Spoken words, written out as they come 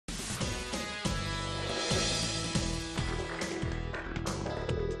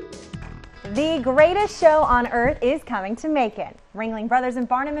The greatest show on earth is coming to Macon. Ringling Brothers and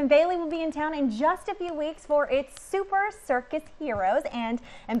Barnum Bailey will be in town in just a few weeks for its Super Circus Heroes, and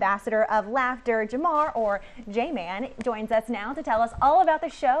Ambassador of Laughter Jamarr, or J-Man, joins us now to tell us all about the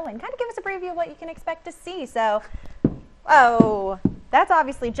show and kind of give us a preview of what you can expect to see. So, oh, that's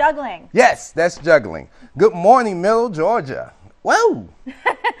obviously juggling. Yes, that's juggling. Good morning, Middle Georgia. Whoa!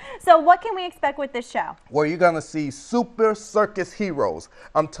 So what can we expect with this show? Well, you're going to see Super Circus Heroes.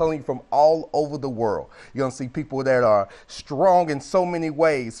 I'm telling you, from all over the world. You're going to see people that are strong in so many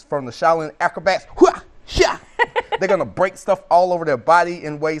ways, from the Shaolin acrobats. They're going to break stuff all over their body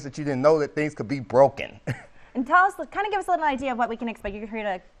in ways that you didn't know that things could be broken. And tell us, kind of give us a little idea of what we can expect. You're here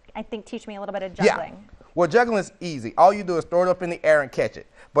to, I think, teach me a little bit of juggling. Yeah. Well, juggling is easy. All you do is throw it up in the air and catch it.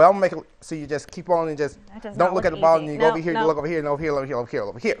 But I'm going to make it so you just keep on and just don't look at the ball, and you go over here, you look over here, and over here, over here, over here,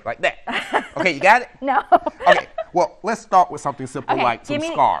 over here, like that. Okay, you got it? No. Okay, well, let's start with something simple like some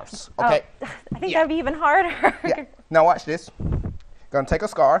scarves. Okay? I think that would be even harder. Yeah. Now watch this. Going to take a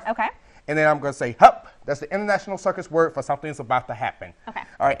scarf. Okay. And then I'm going to say hup. That's the international circus word for something that's about to happen. Okay.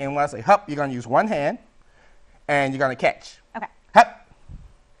 All right, and when I say hup, you're going to use one hand, and you're going to catch. Okay. Hup.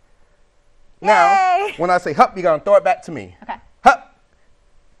 Yay! Now, when I say hup, you're going to throw it back to me. Okay. Hup.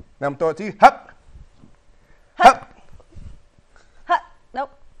 Now I'm throwing it to you. Hup. Hup. Hup.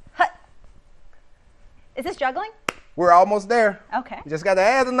 Nope. Hup. Is this juggling? We're almost there. Okay. You just got to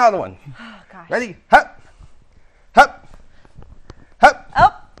add another one. Oh, gosh. Ready? Hup. Hup. Hup.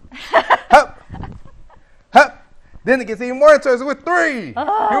 Oh. Hup. Hup. Then it gets even more interesting with three.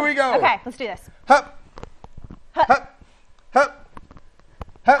 Oh. Here we go. Okay, let's do this. Hup. Hup. Hup. Hup.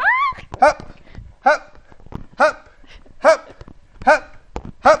 Hup. Hup. Hup. Hup. Hup. Hup.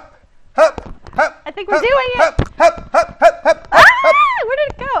 Hup. Hup. Hup. I think we're doing it. Hup. Hup. Hup. Hup. Hup. Ah! Where did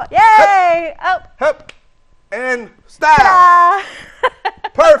it go? Yay! Hup. Oh. Hup. And style. Ta-da!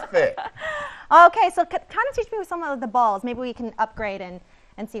 Perfect. Okay, so kind of teach me with some of the balls. Maybe we can upgrade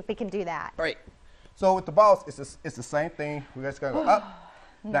and see if we can do that. Right. So with the balls, it's the same thing. We're just going to go up.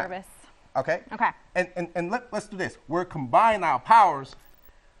 Nervous. Down. Okay? Okay. And let's do this. We're combining our powers,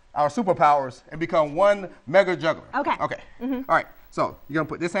 our superpowers, and become one mega juggler. Okay. Okay. All right. So you're going to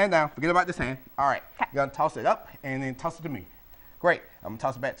put this hand down. Forget about this hand. All right. Okay. You're going to toss it up and then toss it to me. Great. I'm going to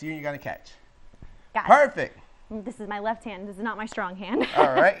toss it back to you, and you're going to catch. Got it. Perfect. This is my left hand. This is not my strong hand.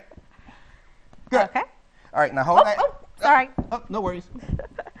 All right. Good. Okay. All right. Now hold that. Oh, sorry. Oh, no worries.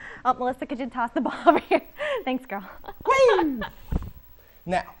 Oh, Melissa, could you toss the ball over here? Thanks, girl. Whee!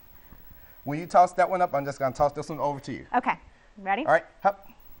 Now, when you toss that one up, I'm just going to toss this one over to you. Okay. Ready? All right. Hup.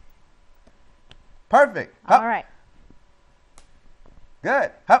 Perfect. Hup. All right.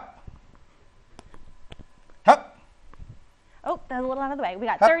 Good. Hup. Hup. Oh, that's a little out of the way. We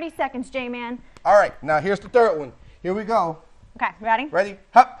got Hup. 30 seconds, J-Man. All right. Now here's the third one. Here we go. Okay, ready? Ready?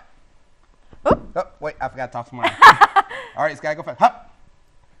 Hup. Oop. Oh, wait, I forgot to toss mine. All right, it's got to go fast. Hup.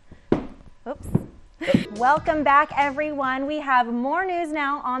 Oops. Welcome back, everyone. We have more news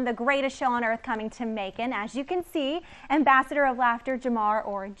now on the greatest show on earth coming to Macon. As you can see, Ambassador of Laughter Jamarr,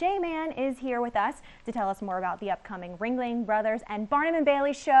 or J-Man, is here with us to tell us more about the upcoming Ringling Brothers and Barnum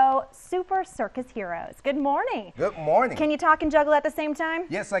Bailey show, Super Circus Heroes. Good morning. Good morning. Can you talk and juggle at the same time?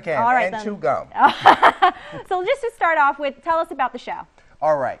 Yes, I can. All right, and then. chew gum. So just to start off with, tell us about the show.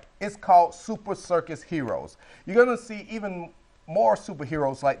 All right. It's called Super Circus Heroes. You're going to see even more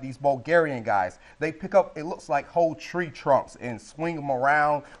superheroes like these Bulgarian guys. They pick up, it looks like whole tree trunks and swing them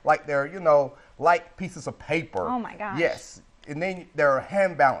around like they're, like pieces of paper. Oh my gosh. Yes. And then there are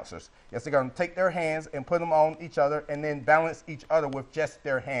hand balancers. Yes, they're going to take their hands and put them on each other and then balance each other with just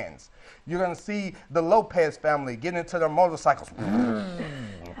their hands. You're going to see the Lopez family get into their motorcycles.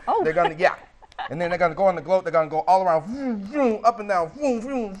 Oh. They're going to, yeah. And then they're going to go on the globe. They're going to go all around, vroom, vroom, up and down, vroom,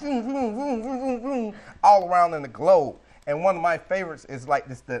 vroom, vroom, vroom, vroom, vroom, vroom, all around in the globe. And one of my favorites is like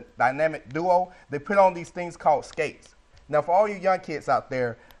this, the dynamic duo. They put on these things called skates. Now, for all you young kids out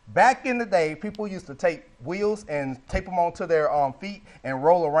there, back in the day, people used to take wheels and tape them onto their feet and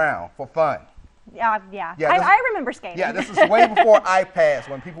roll around for fun. Yeah. I remember skating. Yeah, this is way before iPads,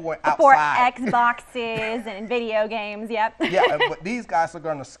 when people went before outside. Xboxes and video games, yep. Yeah, but these guys are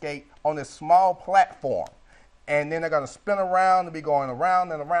going to skate on this small platform. And then they're going to spin around and be going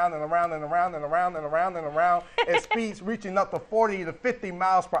around and around and around and around and around and around and around at speeds reaching up to 40 to 50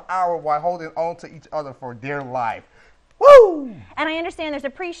 miles per hour while holding on to each other for dear life. Woo! And I understand there's a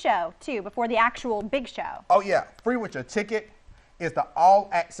pre-show, too, before the actual big show. Oh, yeah. Free with your ticket is the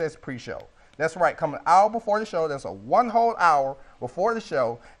all-access pre-show. That's right. Coming an hour before the show, there's a one whole hour before the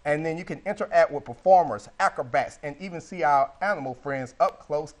show, and then you can interact with performers, acrobats, and even see our animal friends up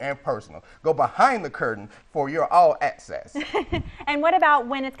close and personal. Go behind the curtain for your all access. And what about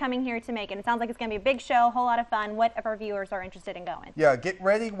when it's coming here to Macon? It sounds like it's going to be a big show, a whole lot of fun. What if our viewers are interested in going? Yeah, get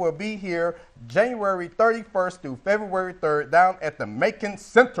ready. We'll be here January 31st through February 3rd down at the Macon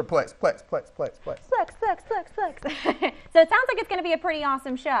Centerplex. Plex. So it sounds like it's going to be a pretty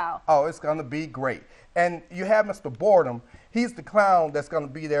awesome show. Oh, it's going to be great. And you have Mr. Boredom. He's the clown that's going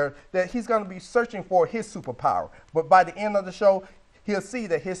to be there, that he's going to be searching for his superpower. But by the end of the show, he'll see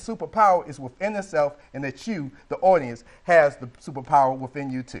that his superpower is within himself and that you, the audience, has the superpower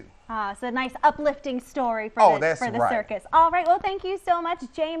within you too. So a nice uplifting story for the circus. All right, well, thank you so much,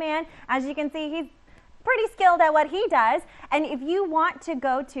 J-Man. As you can see, he's pretty skilled at what he does. And if you want to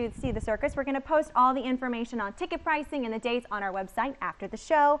go to see the circus, we're going to post all the information on ticket pricing and the dates on our website after the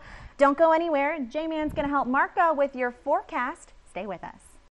show. Don't go anywhere. J-Man's going to help Marco with your forecast. Stay with us.